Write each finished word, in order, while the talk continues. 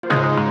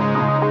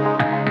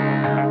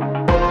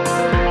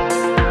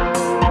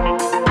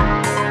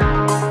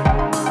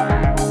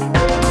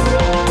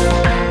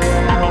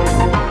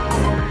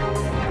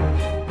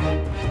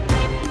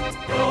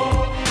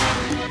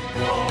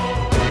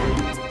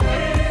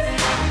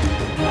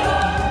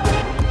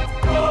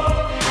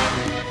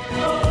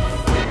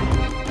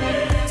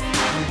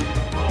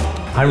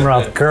I'm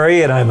Rob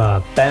Currie, and I'm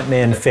a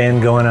Batman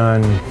fan going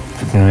on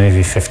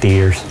maybe 50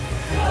 years.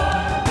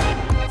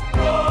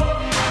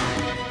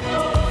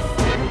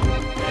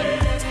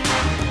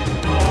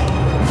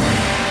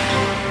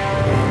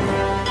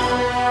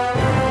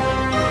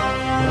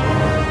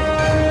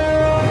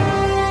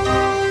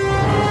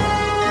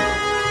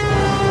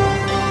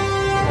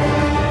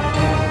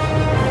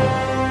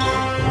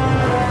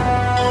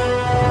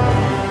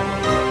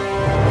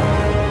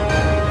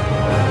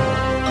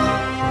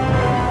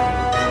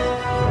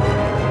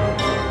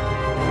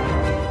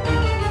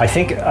 I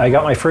think I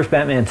got my first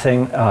Batman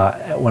thing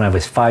when I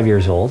was 5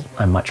 years old.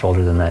 I'm much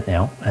older than that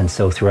now. And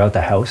so throughout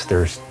the house,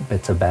 there's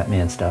bits of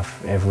Batman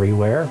stuff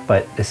everywhere,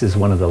 but this is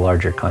one of the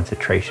larger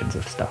concentrations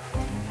of stuff.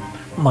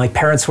 My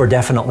parents were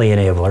definitely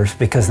enablers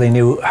because they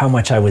knew how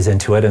much I was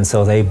into it, and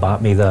so they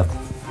bought me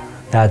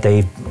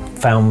they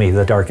found me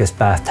the darkest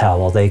bath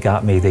towel. They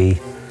got me the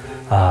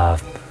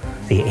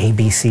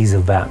ABCs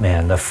of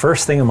Batman. The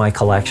first thing in my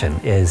collection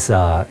is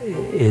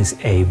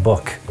a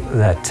book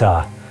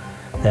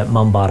that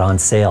Mum bought on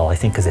sale, I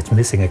think because it's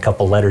missing a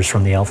couple letters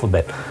from the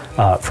alphabet,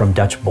 from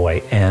Dutch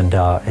Boy. And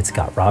it's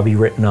got Robbie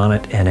written on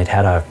it, and it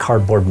had a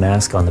cardboard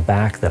mask on the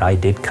back that I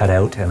did cut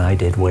out and I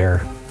did wear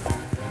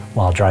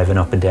while driving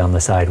up and down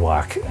the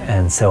sidewalk.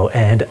 And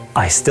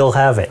I still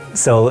have it.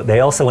 So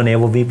they also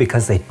enabled me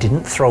because they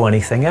didn't throw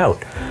anything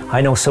out. I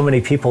know so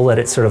many people that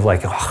it's sort of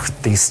like, oh,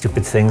 these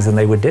stupid things, and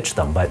they would ditch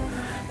them. But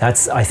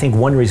that's, I think,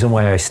 one reason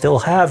why I still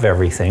have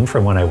everything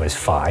from when I was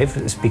 5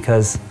 is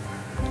because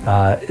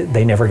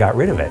they never got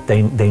rid of it.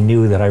 They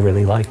knew that I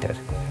really liked it.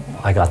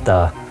 I got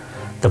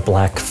the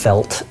black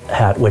felt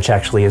hat, which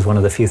actually is one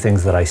of the few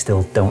things that I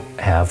still don't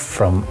have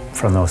from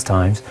those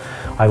times.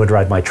 I would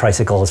ride my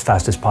tricycle as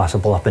fast as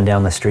possible up and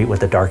down the street with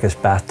the darkest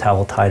bath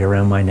towel tied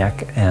around my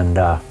neck, and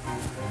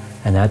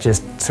that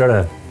just sort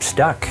of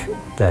stuck.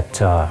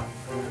 That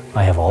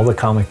I have all the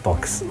comic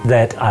books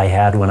that I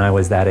had when I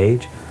was that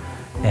age,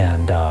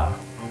 and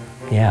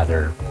yeah,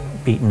 they're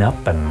beaten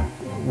up and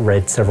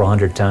read several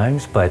hundred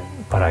times, but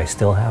I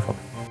still have them.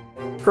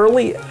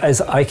 Early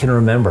as I can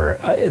remember,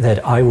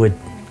 that I would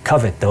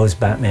covet those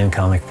Batman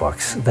comic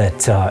books,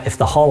 that if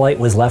the hall light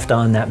was left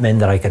on, that meant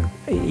that I could,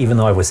 even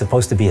though I was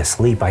supposed to be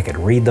asleep, I could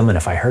read them, and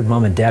if I heard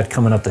Mom and Dad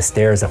coming up the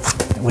stairs,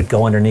 it would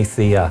go underneath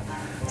the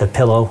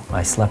pillow.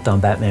 I slept on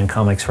Batman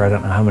comics for I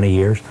don't know how many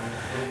years.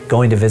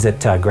 Going to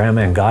visit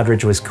Grandma in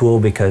Godridge was cool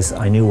because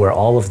I knew where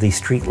all of the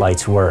street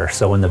lights were.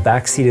 So in the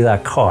back seat of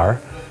that car,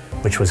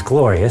 which was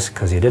glorious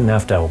because you didn't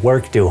have to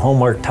work, do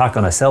homework, talk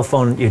on a cell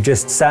phone. You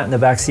just sat in the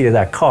back seat of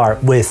that car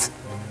with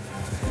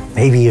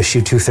maybe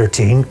issue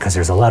 213, because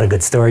there's a lot of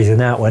good stories in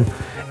that one.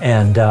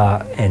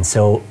 And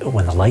so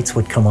when the lights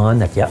would come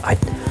on,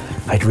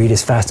 I'd read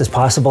as fast as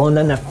possible, and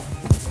then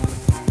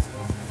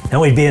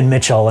we'd be in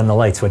Mitchell and the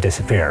lights would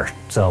disappear.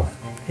 So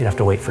you'd have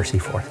to wait for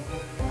C4.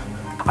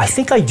 I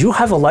think I do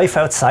have a life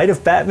outside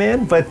of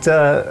Batman, but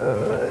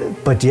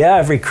yeah,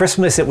 every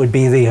Christmas it would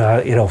be the,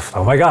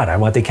 oh my God, I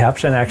want the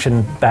Captain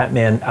Action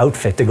Batman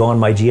outfit to go on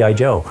my G.I.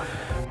 Joe.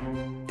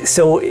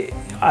 So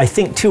I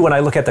think too, when I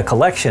look at the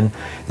collection,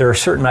 there are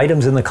certain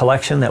items in the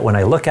collection that when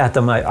I look at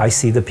them, I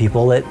see the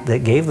people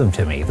that gave them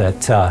to me.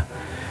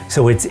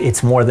 So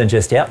it's more than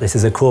just, yeah, this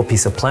is a cool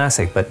piece of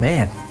plastic, but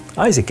man,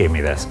 Isaac gave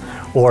me this.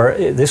 Or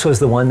this was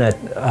the one that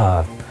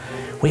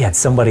we had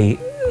somebody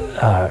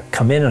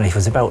come in, and he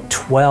was about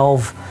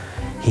 12.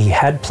 He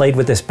had played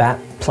with this bat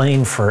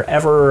plane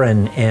forever,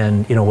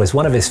 and was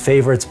one of his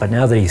favorites, but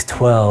now that he's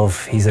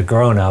 12, he's a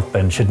grown-up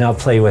and should now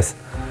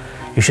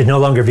you should no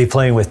longer be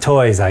playing with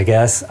toys, I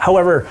guess.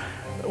 However,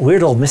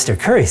 weird old Mr.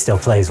 Currie still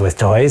plays with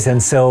toys,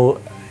 and so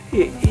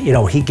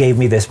he gave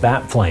me this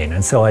bat plane,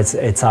 and so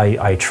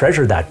I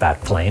treasure that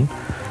bat plane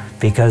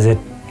because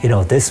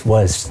this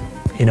was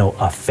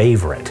a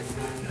favorite.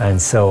 And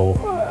so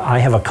I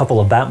have a couple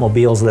of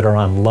Batmobiles that are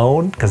on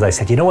loan because I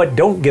said, you know what,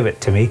 don't give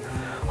it to me.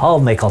 I'll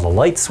make all the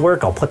lights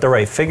work, I'll put the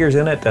right figures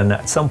in it, and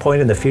at some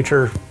point in the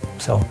future,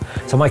 so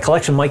my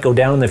collection might go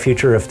down in the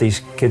future if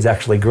these kids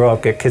actually grow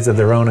up, get kids of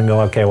their own, and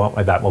go, okay, I want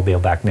my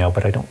Batmobile back now,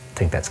 but I don't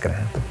think that's gonna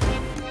happen.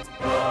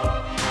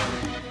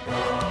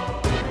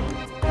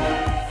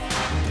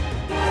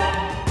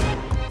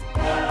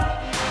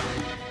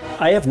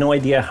 I have no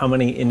idea how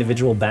many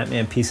individual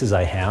Batman pieces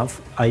I have.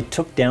 I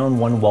took down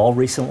one wall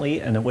recently,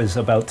 and it was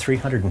about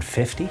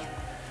 350.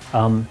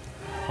 On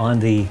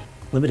the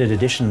limited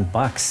edition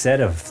box set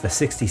of the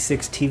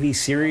 66 TV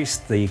series,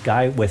 the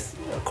guy with,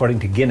 according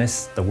to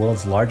Guinness, the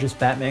world's largest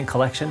Batman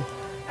collection,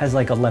 has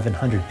like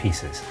 1,100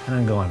 pieces. And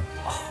I'm going,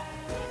 oh,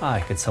 I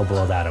could so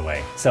blow that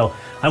away. So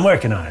I'm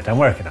working on it.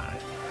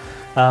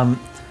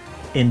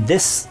 In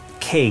this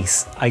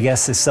case, I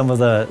guess, is some of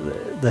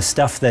the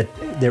stuff that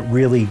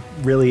really,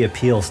 really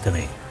appeals to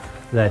me.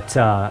 That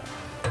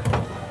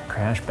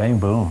crash, bang,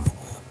 boom.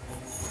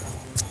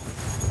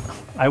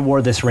 I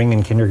wore this ring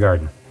in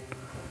kindergarten.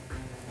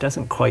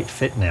 Doesn't quite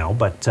fit now,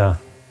 but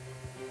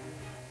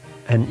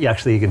and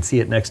actually you can see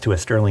it next to a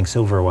sterling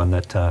silver one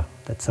that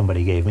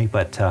somebody gave me,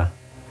 but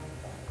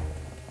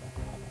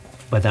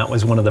that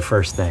was one of the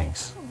first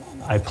things.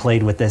 I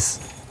played with this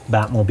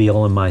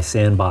Batmobile in my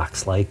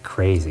sandbox like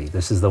crazy.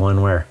 This is the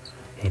one where,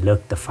 hey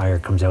look, the fire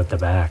comes out the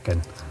back,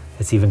 and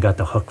it's even got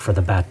the hook for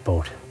the bat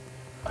boat.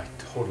 I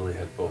totally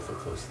had both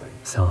of those things.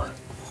 So,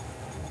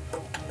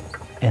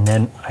 and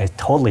then I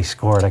totally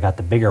scored. I got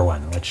the bigger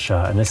one, which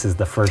and this is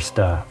the first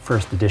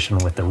edition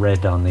with the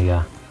red on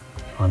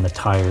the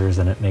tires,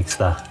 and it makes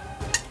the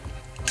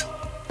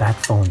bat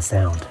phone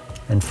sound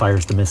and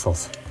fires the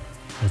missiles.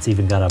 It's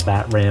even got a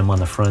bat ram on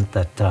the front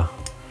that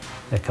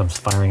comes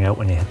firing out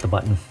when you hit the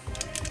button.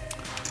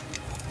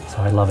 So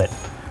I love it.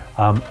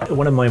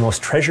 One of my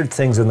most treasured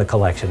things in the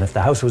collection, if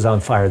the house was on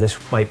fire, this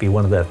might be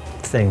one of the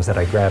things that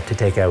I grabbed to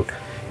take out,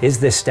 is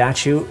this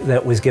statue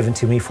that was given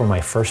to me for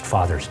my first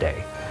Father's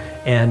Day.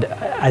 And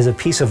as a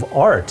piece of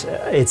art,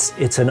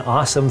 it's an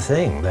awesome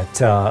thing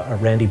that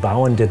Randy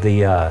Bowen did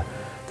the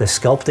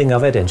sculpting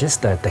of it, and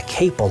just the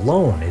cape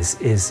alone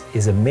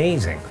is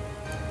amazing.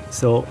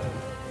 So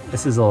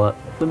this is a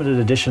limited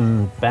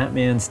edition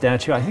Batman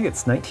statue. I think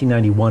it's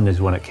 1991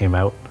 is when it came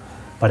out.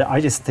 But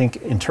I just think,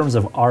 in terms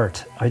of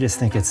art, I just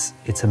think it's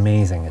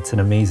amazing. It's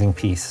an amazing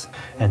piece.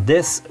 And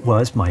this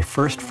was my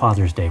first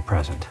Father's Day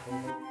present.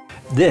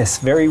 This,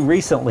 very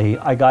recently,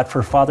 I got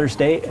for Father's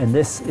Day, and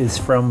this is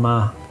from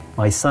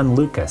my son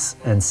Lucas.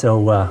 And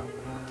so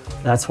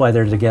that's why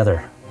they're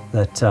together.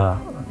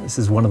 This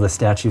is one of the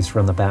statues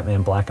from the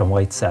Batman Black and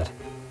White set.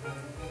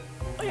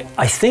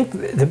 I think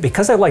that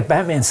because I like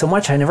Batman so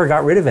much, I never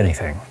got rid of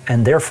anything.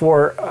 And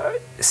therefore,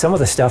 some of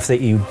the stuff that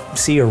you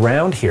see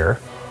around here,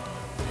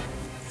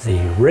 the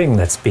ring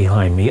that's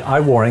behind me, I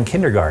wore in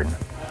kindergarten.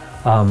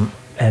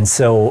 And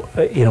so,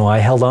 I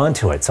held on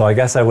to it. So I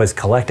guess I was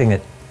collecting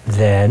it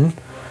then.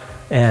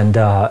 And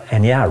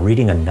yeah,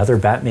 reading another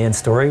Batman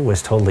story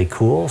was totally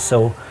cool.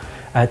 So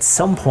at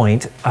some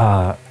point,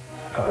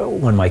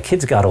 when my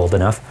kids got old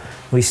enough,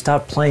 we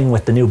stopped playing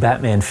with the new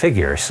Batman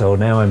figures. So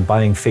now I'm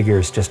buying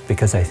figures just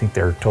because I think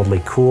they're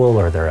totally cool,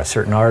 or they're a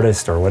certain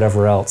artist or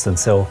whatever else. And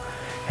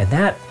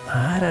that,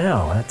 I don't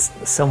know,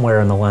 that's somewhere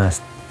in the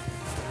last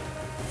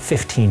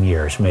 15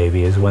 years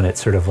maybe is when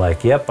it's sort of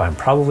like, yep, I'm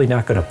probably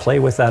not going to play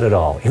with that at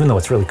all, even though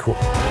it's really cool.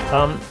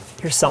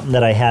 Here's something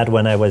that I had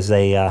when I was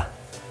this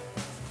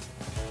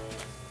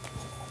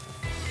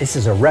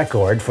is a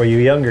record for you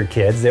younger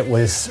kids. It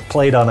was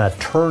played on a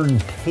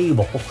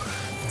turntable.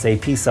 It's a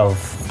piece of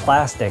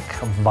plastic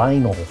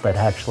vinyl that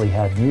actually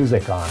had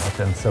music on it,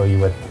 and so you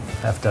would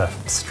have to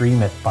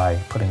stream it by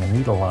putting a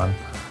needle on.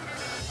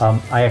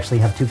 I actually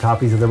have two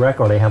copies of the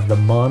record. I have the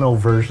mono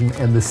version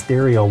and the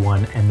stereo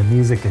one, and the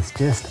music is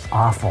just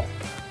awful.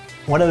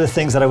 One of the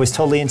things that I was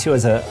totally into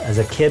as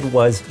a kid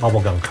was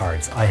bubblegum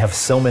cards. I have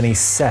so many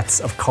sets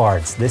of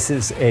cards. This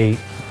is a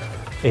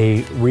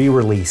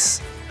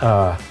re-release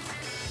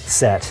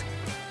set,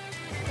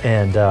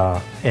 and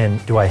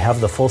do I have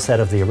the full set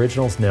of the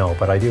originals? No,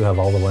 but I do have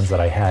all the ones that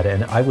I had,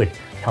 and I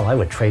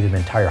would trade an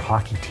entire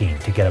hockey team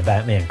to get a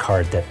Batman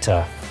card that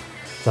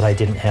I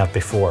didn't have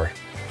before.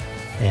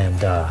 And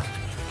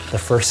the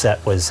first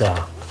set was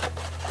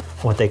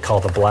what they call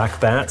the black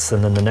bats,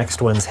 and then the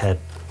next ones had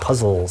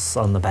puzzles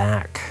on the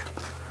back.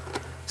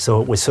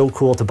 So it was so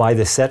cool to buy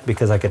this set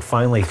because I could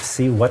finally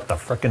see what the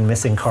frickin'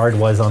 missing card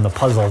was on the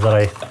puzzle that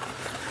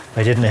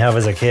I didn't have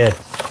as a kid.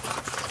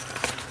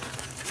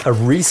 A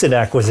recent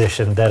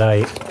acquisition that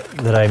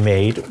I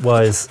made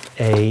was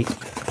a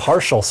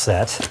partial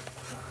set,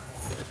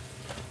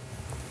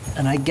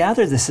 and I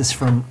gather this is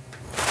from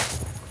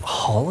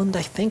Holland,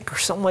 I think, or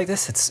something like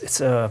this. It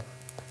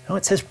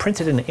says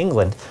printed in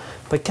England,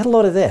 but get a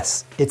load of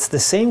this. It's the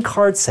same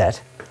card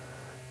set,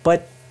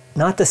 but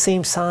not the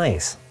same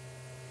size.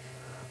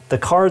 The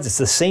cards, it's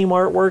the same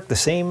artwork, the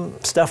same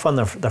stuff on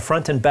the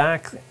front and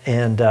back,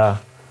 and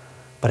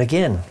but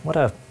again, what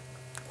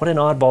an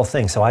oddball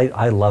thing. So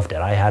I loved it.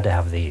 I had to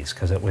have these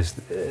because it was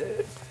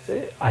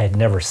I had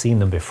never seen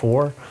them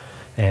before,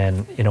 and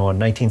a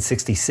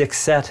 1966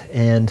 set,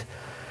 and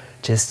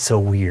just so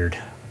weird.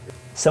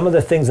 Some of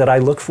the things that I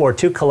look for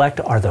to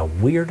collect are the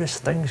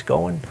weirdest things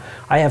going.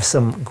 I have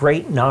some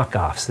great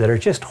knockoffs that are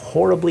just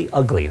horribly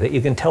ugly that you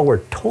can tell were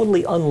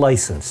totally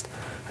unlicensed.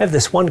 I have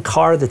this one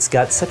car that's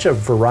got such a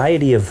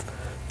variety of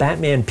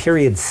Batman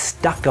periods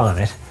stuck on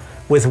it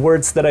with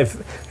words that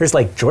there's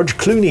like George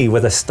Clooney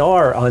with a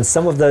star on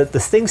some of the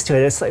things to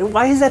it. It's like,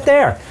 why is that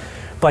there?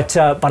 But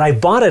I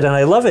bought it and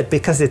I love it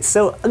because it's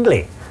so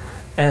ugly.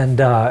 And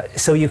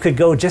so you could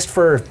go just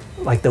for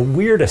like the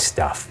weirdest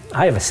stuff.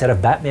 I have a set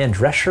of Batman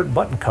dress shirt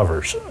button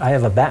covers. I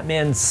have a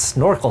Batman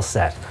snorkel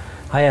set.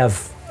 I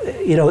have,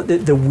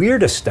 the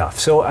weirdest stuff.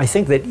 So I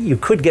think that you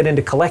could get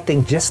into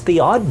collecting just the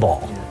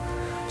oddball.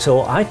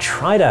 So I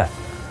try to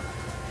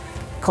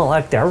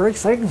collect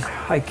everything,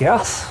 I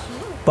guess.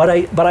 But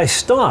I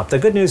stopped. The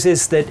good news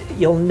is that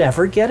you'll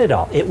never get it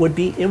all. It would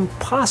be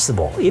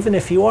impossible, even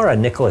if you are a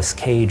Nicolas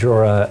Cage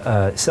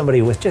or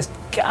somebody with just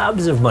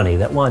gobs of money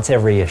that wants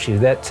every issue,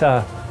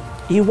 that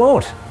you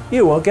won't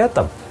get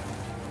them.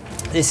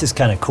 This is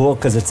kind of cool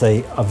because it's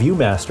a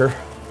Viewmaster,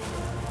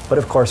 but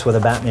of course with a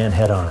Batman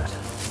head on it.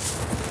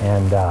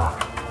 And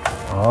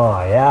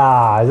oh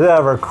yeah, is that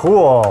ever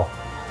cool?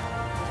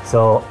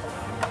 So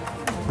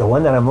The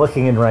one that I'm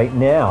looking in right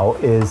now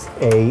is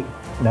a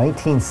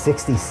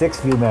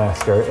 1966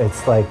 Viewmaster.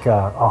 It's like,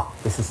 oh,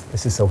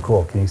 this is so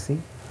cool. Can you see?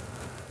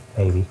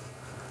 Maybe.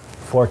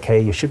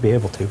 4K, you should be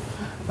able to.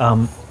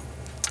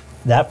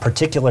 That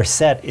particular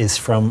set is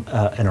from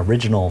an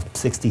original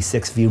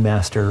 66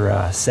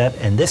 Viewmaster set,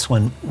 and this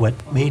one, what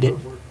made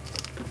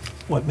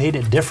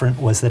it different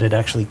was that it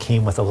actually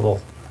came with a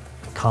little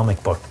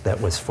comic book that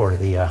was for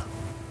it,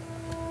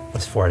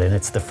 and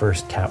it's the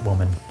first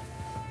Catwoman.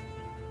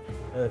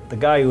 The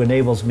guy who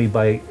enables me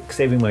by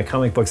saving my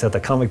comic books at the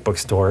comic book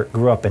store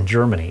grew up in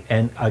Germany,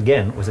 and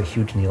again was a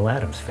huge Neal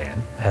Adams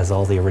fan, has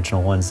all the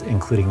original ones,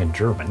 including in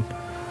German.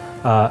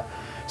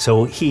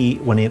 So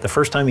the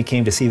first time he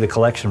came to see the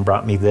collection,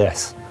 brought me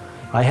this.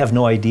 I have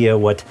no idea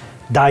what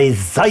Die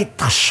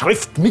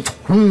Zeitschrift mit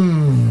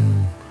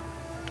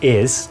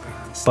is,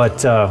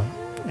 but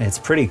it's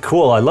pretty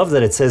cool. I love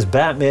that it says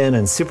Batman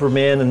and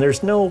Superman, and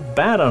there's no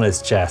bat on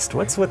his chest.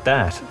 What's with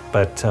that?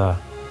 But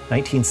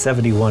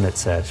 1971 it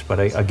says, but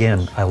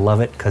again, I love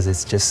it because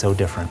it's just so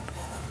different.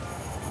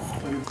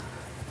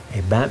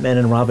 A Batman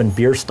and Robin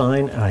beer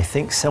stein, and I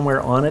think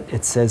somewhere on it,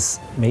 it says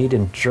made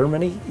in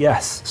Germany.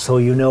 Yes, so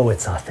you know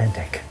it's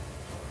authentic.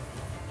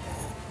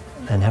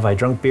 And have I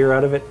drunk beer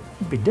out of it?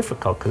 It'd be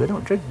difficult because I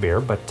don't drink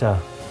beer, but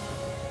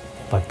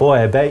boy,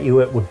 I bet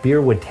you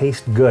beer would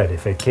taste good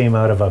if it came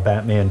out of a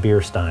Batman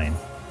beer stein.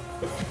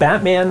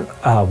 Batman,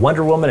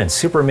 Wonder Woman, and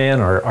Superman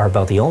are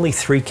about the only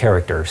three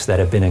characters that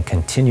have been in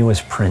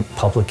continuous print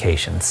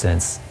publication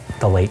since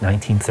the late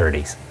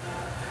 1930s.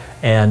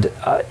 And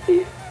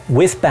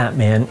with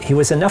Batman, he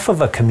was enough of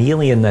a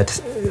chameleon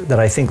that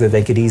I think that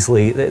they could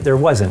easily. There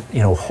wasn't,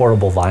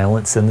 horrible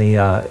violence in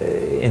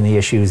the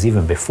issues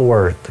even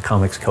before the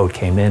Comics Code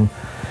came in,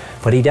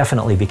 but he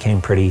definitely became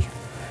pretty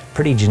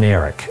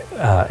generic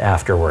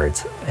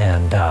afterwards.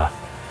 And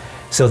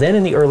so then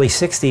in the early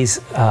 '60s,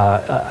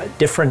 a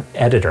different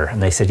editor, and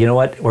they said, you know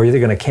what, we're either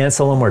going to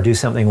cancel him or do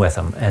something with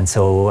him. And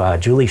so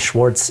Julie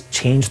Schwartz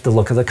changed the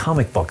look of the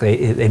comic book.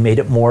 They made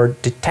it more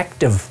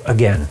detective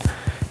again.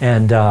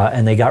 And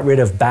they got rid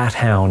of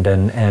Bat-Hound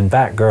and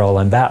Batgirl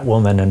and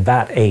Batwoman and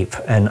Bat-Ape,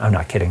 and I'm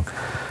not kidding.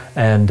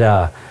 And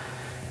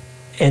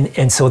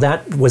so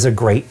that was a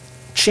great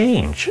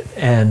change.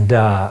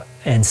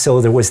 And so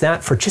there was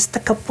that for just a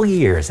couple of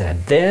years.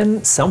 And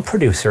then some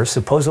producer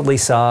supposedly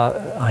saw,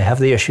 I have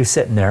the issue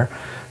sitting there,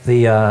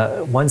 the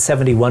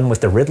 171 with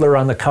the Riddler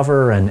on the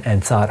cover,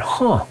 and thought,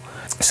 huh.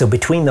 So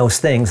between those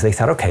things, they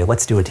thought, okay,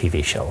 let's do a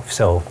TV show.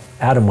 So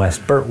Adam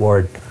West, Burt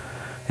Ward.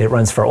 It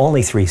runs for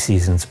only 3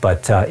 seasons,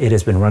 but it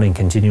has been running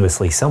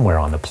continuously somewhere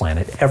on the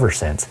planet ever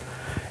since.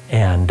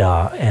 And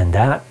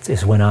that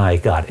is when I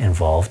got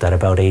involved at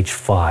about age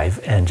 5,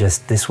 and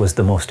this was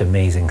the most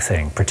amazing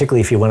thing,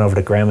 particularly if you went over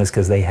to Grandma's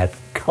because they had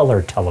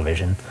color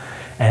television,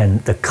 and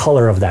the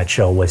color of that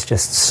show was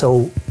just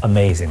so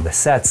amazing. The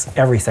sets,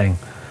 everything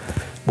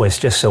was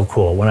just so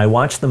cool. When I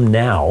watch them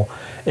now,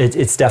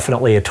 it's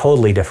definitely a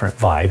totally different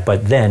vibe,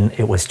 but then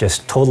it was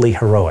just totally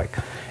heroic.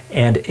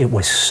 And it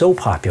was so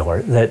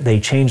popular that they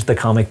changed the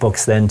comic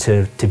books then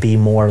to be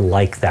more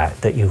like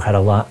that you had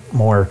a lot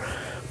more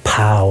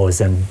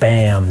pows and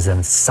bams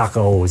and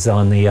suckos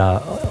on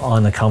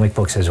the comic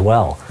books as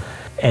well.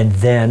 And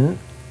then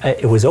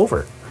it was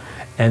over.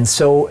 And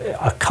so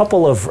a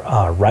couple of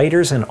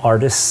writers and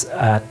artists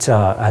at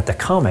the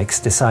comics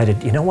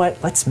decided, you know what,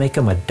 let's make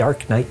him a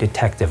Dark Knight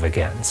detective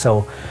again.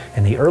 So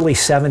in the early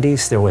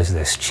 70s, there was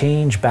this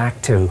change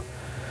back to,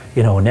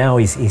 now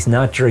he's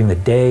not during the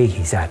day,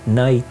 he's at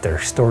night. There are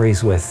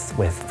stories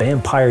with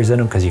vampires in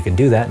them, because you can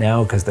do that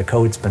now because the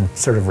code's been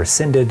sort of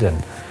rescinded,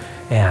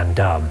 and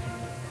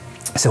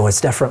so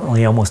it's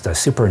definitely almost a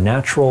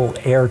supernatural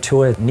air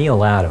to it.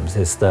 Neal Adams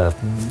is the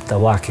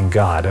walking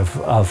god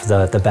of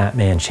the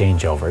Batman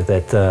changeover,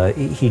 that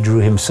he drew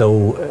him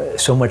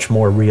so much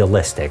more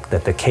realistic,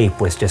 that the cape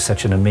was just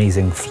such an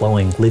amazing,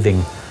 flowing,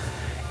 living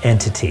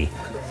entity.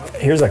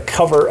 Here's a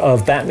cover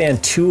of Batman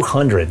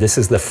 200. This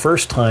is the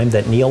first time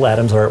that Neal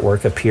Adams'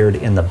 artwork appeared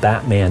in the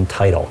Batman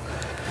title.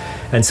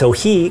 And so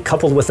he,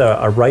 coupled with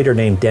a writer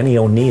named Denny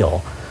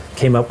O'Neil,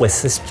 came up with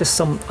just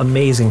some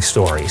amazing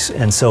stories.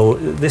 And so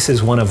this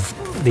is one of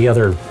the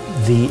other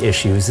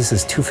issues. This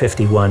is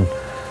 251.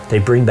 They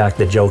bring back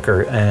the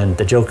Joker, and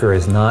the Joker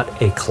is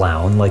not a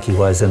clown like he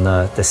was in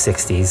the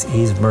 60s.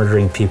 He's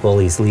murdering people.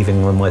 He's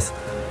leaving them with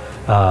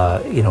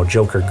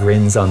Joker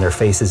grins on their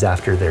faces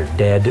after they're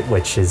dead,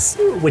 which is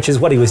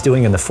what he was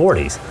doing in the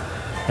 40s.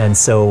 And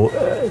so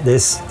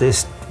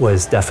this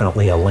was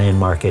definitely a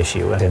landmark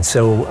issue. And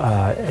so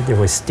there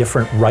was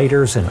different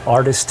writers and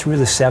artists through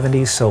the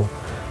 70s.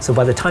 So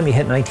by the time he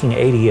hit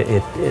 1980,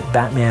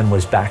 Batman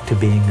was back to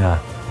being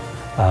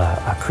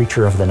a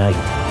creature of the night.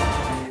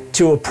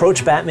 To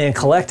approach Batman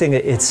collecting,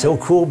 it's so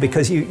cool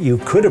because you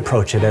could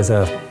approach it as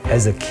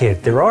a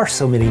kid. There are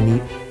so many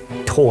neat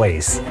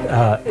toys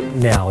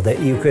now that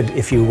you could,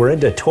 if you were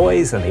into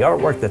toys and the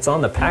artwork that's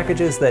on the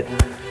packages, that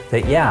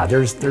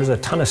there's a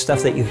ton of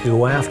stuff that you could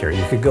go after.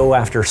 You could go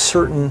after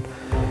certain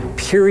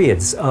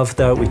periods of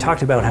we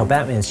talked about how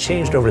Batman's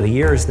changed over the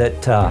years,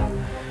 that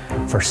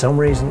For some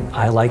reason,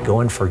 I like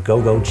going for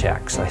go-go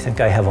checks. I think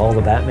I have all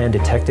the Batman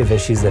detective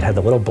issues that had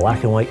the little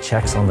black and white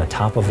checks on the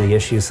top of the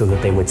issue so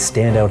that they would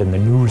stand out in the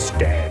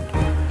newsstand.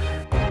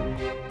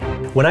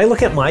 When I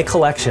look at my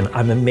collection,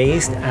 I'm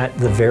amazed at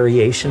the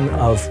variation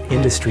of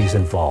industries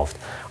involved.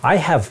 I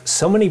have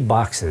so many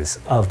boxes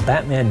of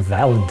Batman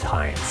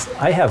Valentines.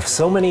 I have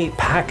so many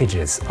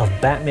packages of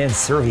Batman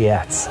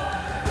serviettes.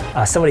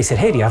 Somebody said,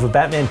 hey, do you have a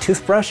Batman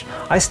toothbrush?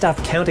 I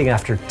stopped counting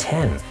after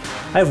 10.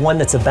 I have one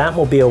that's a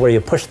Batmobile where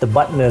you push the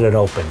button and it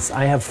opens.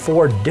 I have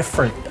 4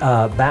 different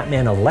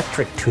Batman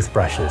electric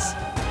toothbrushes.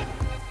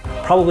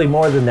 Probably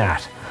more than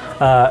that.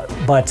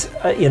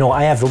 You know,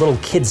 I have the little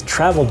kids'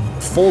 travel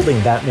folding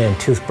Batman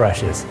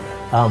toothbrushes.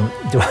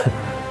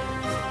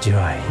 Do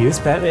I use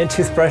Batman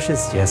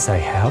toothbrushes? Yes, I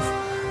have.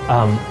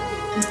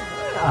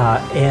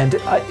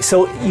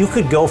 So you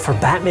could go for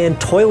Batman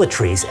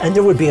toiletries and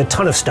there would be a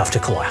ton of stuff to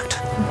collect.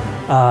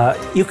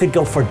 You could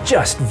go for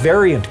just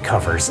variant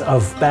covers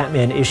of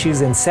Batman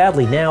issues, and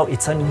sadly now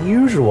it's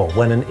unusual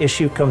when an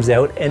issue comes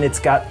out and it's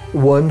got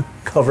one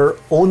cover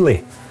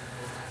only.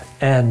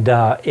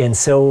 And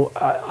so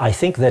I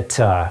think that,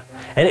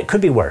 and it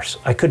could be worse.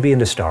 I could be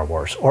into Star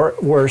Wars, or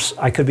worse,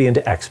 I could be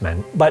into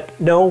X-Men. But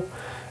no,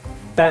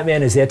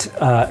 Batman is it,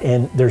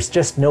 and there's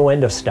just no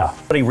end of stuff.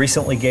 Somebody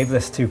recently gave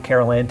this to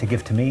Carol Ann to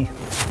give to me.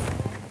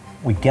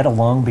 We get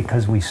along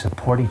because we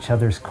support each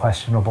other's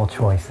questionable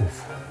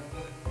choices.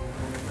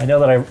 I know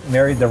that I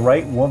married the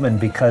right woman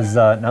because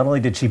not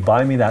only did she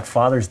buy me that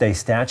Father's Day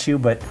statue,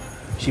 but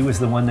she was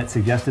the one that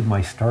suggested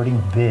my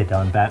starting bid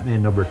on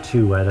Batman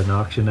 #2 at an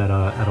auction at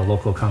a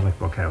local comic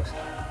book house.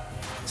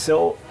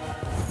 So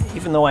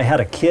even though I had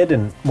a kid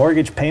and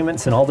mortgage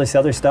payments and all this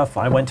other stuff,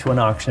 I went to an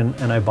auction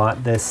and I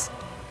bought this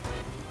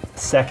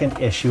second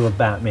issue of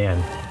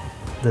Batman,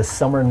 the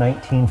summer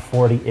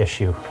 1940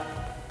 issue.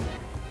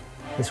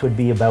 This would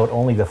be about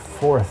only the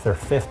 4th or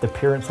 5th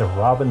appearance of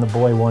Robin the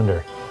Boy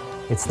Wonder.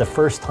 It's the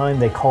first time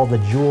they call the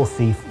jewel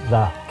thief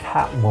the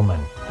Catwoman.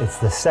 It's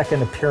the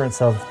second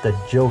appearance of the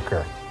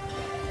Joker.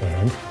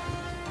 And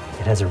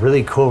it has a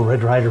really cool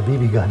Red Ryder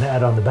BB gun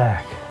ad on the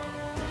back.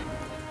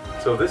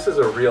 So this is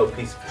a real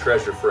piece of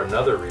treasure for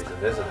another reason,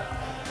 isn't it?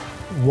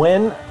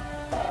 When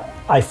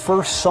I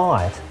first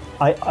saw it,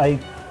 I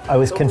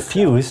was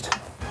confused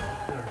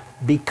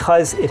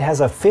because it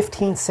has a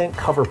 15-cent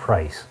cover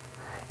price.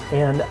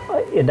 And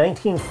in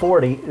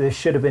 1940, this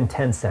should have been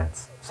 10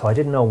 cents. So I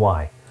didn't know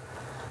why.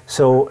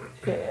 So,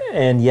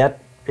 and yet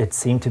it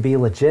seemed to be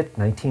legit,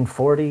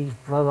 1940,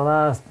 blah, blah,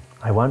 blah.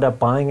 I wound up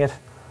buying it.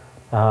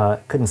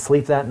 Couldn't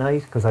sleep that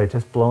night because I had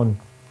just blown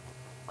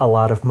a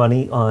lot of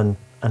money on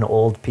an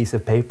old piece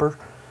of paper.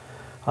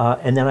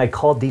 And then I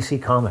called DC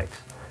Comics,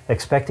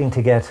 expecting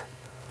to get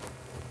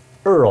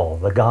Earl,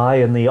 the guy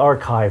in the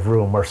archive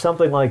room or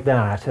something like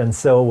that. And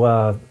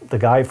so the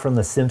guy from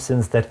The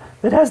Simpsons that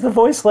has the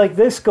voice like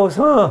this goes,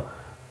 I'd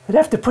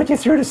have to put you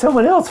through to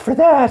someone else for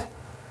that.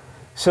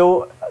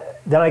 So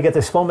then I get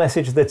this phone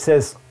message that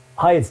says,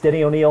 hi, it's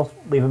Denny O'Neil,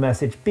 leave a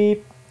message,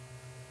 beep.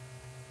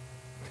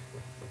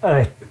 And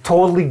I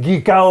totally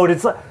geek out.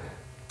 It's like,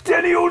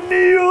 Denny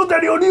O'Neil,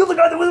 the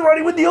guy that was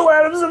running with Neil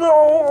Adams, and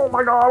oh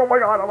my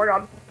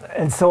God.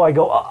 And so I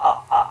go,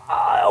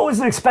 I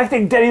wasn't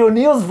expecting Denny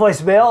O'Neil's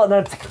voicemail, and then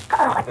I'm thinking,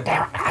 God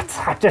damn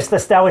it, I just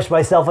established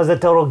myself as a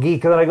total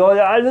geek, and then I go,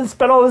 I didn't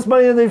spend all this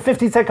money on the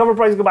 50-cent cover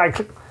price, goodbye.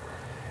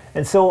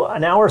 And so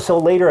an hour or so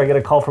later, I get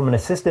a call from an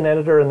assistant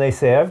editor, and they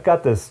say, I've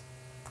got this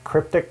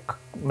cryptic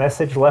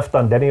message left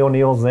on Denny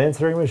O'Neil's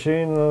answering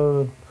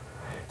machine.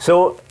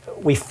 So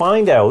we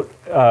find out,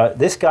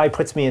 this guy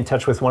puts me in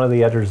touch with one of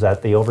the editors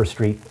at the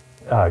Overstreet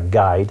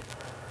Guide.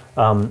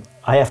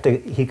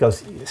 He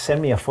goes,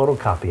 send me a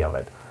photocopy of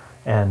it.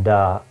 And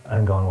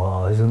I'm going,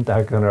 well, isn't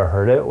that going to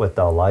hurt it with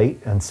the light?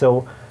 And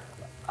so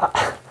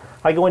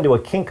I go into a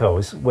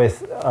Kinko's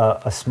with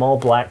a small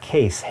black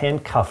case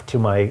handcuffed to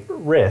my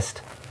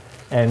wrist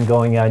and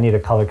going, I need a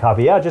color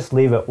copy. Yeah, just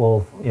leave it. We'll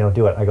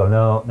do it. I go,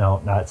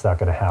 no, it's not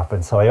going to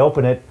happen. So I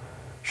open it,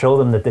 show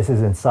them that this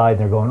is inside,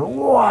 and they're going,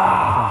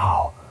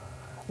 wow,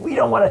 we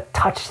don't want to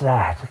touch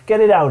that. Get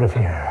it out of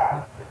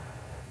here.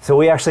 So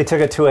we actually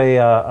took it to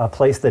a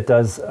place that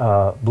does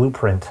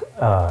blueprint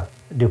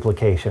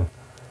duplication,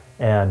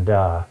 and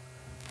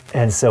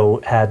so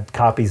had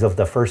copies of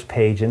the first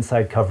page,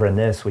 inside cover, and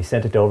this. We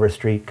sent it to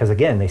Overstreet because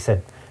again they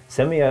said,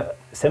 send me a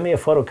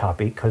photocopy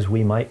because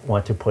we might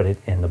want to put it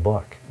in the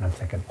book. And I'm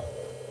thinking,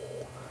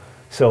 oh.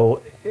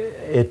 So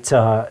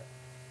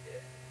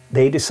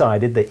they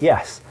decided that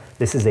yes,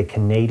 this is a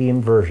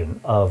Canadian version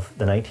of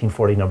the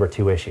 1940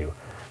 #2 issue.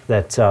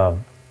 That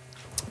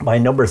by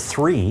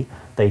 #3.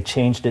 They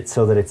changed it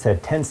so that it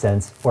said 10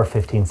 cents or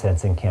 15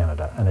 cents in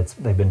Canada, and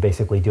they've been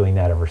basically doing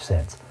that ever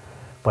since.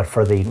 But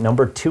for the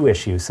 #2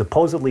 issue,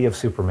 supposedly of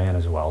Superman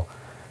as well,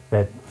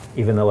 that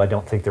even though I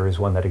don't think there is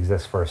one that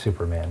exists for a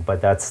Superman,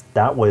 but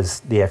that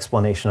was the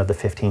explanation of the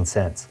 15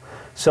 cents.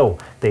 So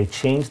they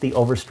changed the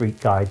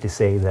Overstreet Guide to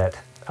say that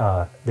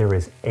there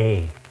is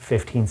a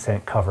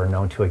 15-cent cover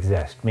known to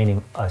exist,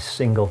 meaning a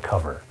single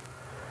cover.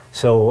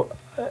 So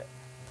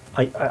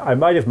I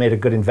might have made a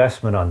good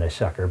investment on this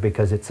sucker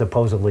because it's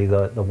supposedly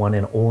the one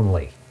and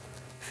only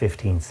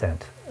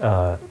 15-cent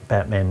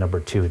Batman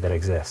 #2 that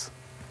exists.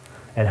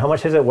 And how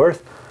much is it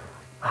worth?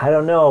 I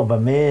don't know,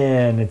 but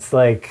man, it's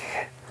like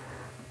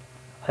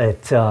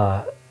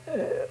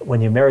when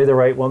you marry the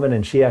right woman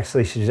and she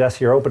actually suggests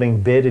your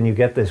opening bid and you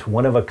get this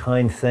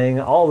one-of-a-kind thing,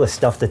 all the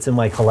stuff that's in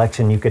my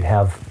collection you could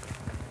have,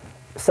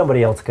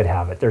 somebody else could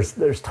have it.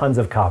 There's tons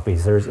of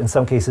copies. There's, in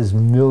some cases,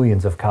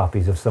 millions of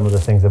copies of some of the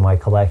things in my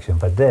collection.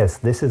 But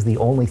this is the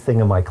only thing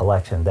in my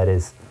collection that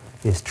is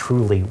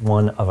truly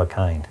one of a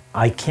kind.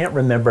 I can't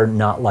remember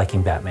not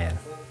liking Batman.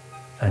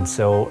 And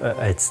so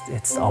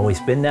it's always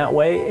been that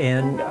way.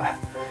 And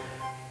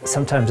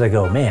sometimes I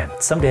go, man,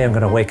 someday I'm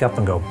going to wake up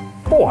and go,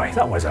 boy,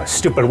 that was a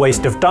stupid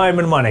waste of time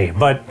and money.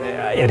 But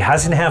it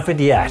hasn't happened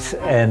yet.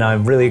 And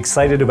I'm really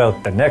excited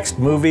about the next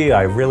movie.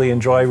 I really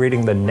enjoy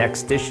reading the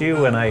next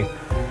issue. And I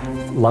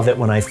love it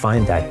when I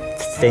find that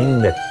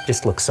thing that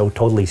just looks so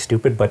totally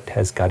stupid but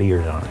has got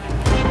ears on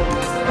it.